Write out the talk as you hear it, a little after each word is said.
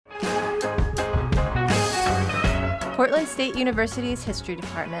Portland State University's History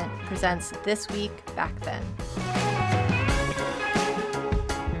Department presents This Week Back Then.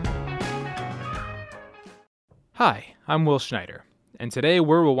 Hi, I'm Will Schneider, and today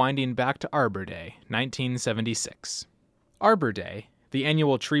we're rewinding back to Arbor Day, 1976. Arbor Day, the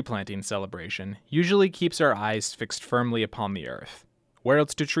annual tree planting celebration, usually keeps our eyes fixed firmly upon the earth. Where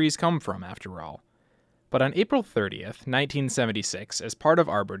else do trees come from, after all? But on April 30th, 1976, as part of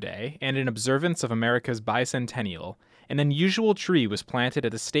Arbor Day and in observance of America's bicentennial, an unusual tree was planted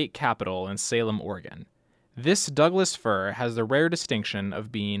at the state capitol in Salem, Oregon. This Douglas fir has the rare distinction of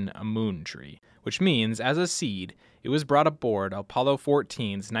being a moon tree, which means, as a seed, it was brought aboard Apollo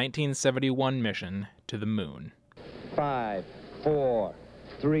 14's 1971 mission to the moon. 5, 4,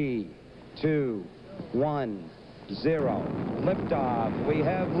 3, 2, 1, 0. Liftoff. We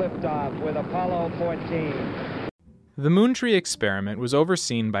have liftoff with Apollo 14. The moon tree experiment was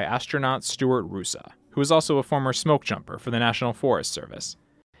overseen by astronaut Stuart Roosa, who was also a former smoke jumper for the National Forest Service.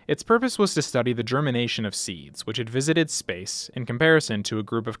 Its purpose was to study the germination of seeds, which had visited space, in comparison to a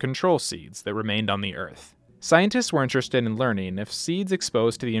group of control seeds that remained on the Earth. Scientists were interested in learning if seeds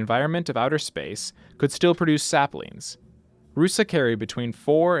exposed to the environment of outer space could still produce saplings. Roosa carried between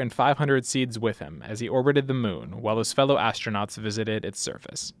 400 and 500 seeds with him as he orbited the moon while his fellow astronauts visited its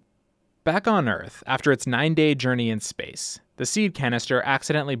surface. Back on Earth, after its 9-day journey in space, the seed canister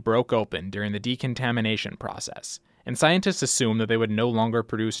accidentally broke open during the decontamination process, and scientists assumed that they would no longer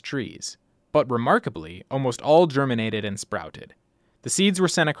produce trees. But remarkably, almost all germinated and sprouted. The seeds were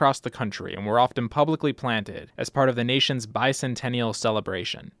sent across the country and were often publicly planted as part of the nation's bicentennial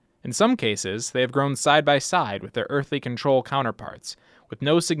celebration. In some cases, they have grown side by side with their earthly control counterparts, with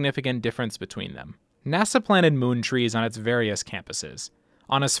no significant difference between them. NASA planted moon trees on its various campuses.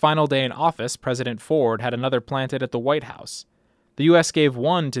 On his final day in office, President Ford had another planted at the White House. The U.S. gave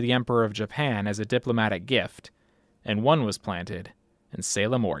one to the Emperor of Japan as a diplomatic gift, and one was planted in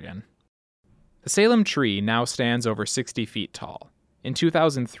Salem, Oregon. The Salem tree now stands over 60 feet tall. In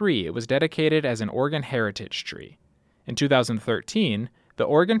 2003, it was dedicated as an Oregon Heritage Tree. In 2013, the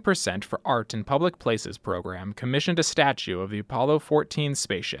Oregon Percent for Art in Public Places program commissioned a statue of the Apollo 14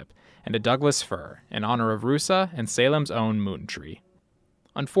 spaceship and a Douglas fir in honor of Roosa and Salem's own moon tree.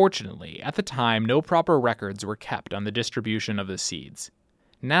 Unfortunately, at the time, no proper records were kept on the distribution of the seeds.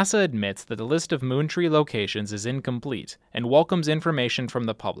 NASA admits that the list of moon tree locations is incomplete and welcomes information from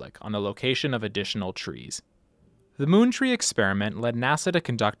the public on the location of additional trees. The moon tree experiment led NASA to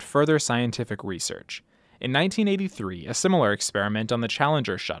conduct further scientific research. In 1983, a similar experiment on the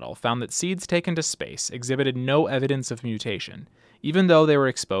Challenger shuttle found that seeds taken to space exhibited no evidence of mutation, even though they were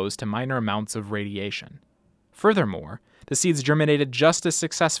exposed to minor amounts of radiation. Furthermore, the seeds germinated just as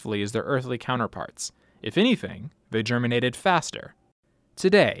successfully as their earthly counterparts. If anything, they germinated faster.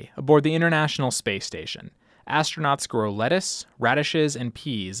 Today, aboard the International Space Station, astronauts grow lettuce, radishes, and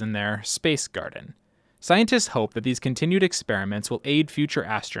peas in their space garden. Scientists hope that these continued experiments will aid future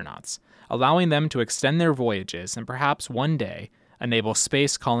astronauts, allowing them to extend their voyages and perhaps one day enable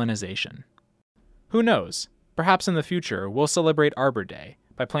space colonization. Who knows? Perhaps in the future we'll celebrate Arbor Day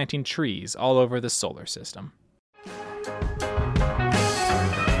by planting trees all over the solar system.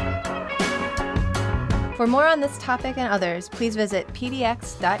 For more on this topic and others, please visit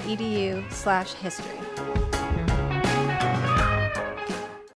pdx.edu/history.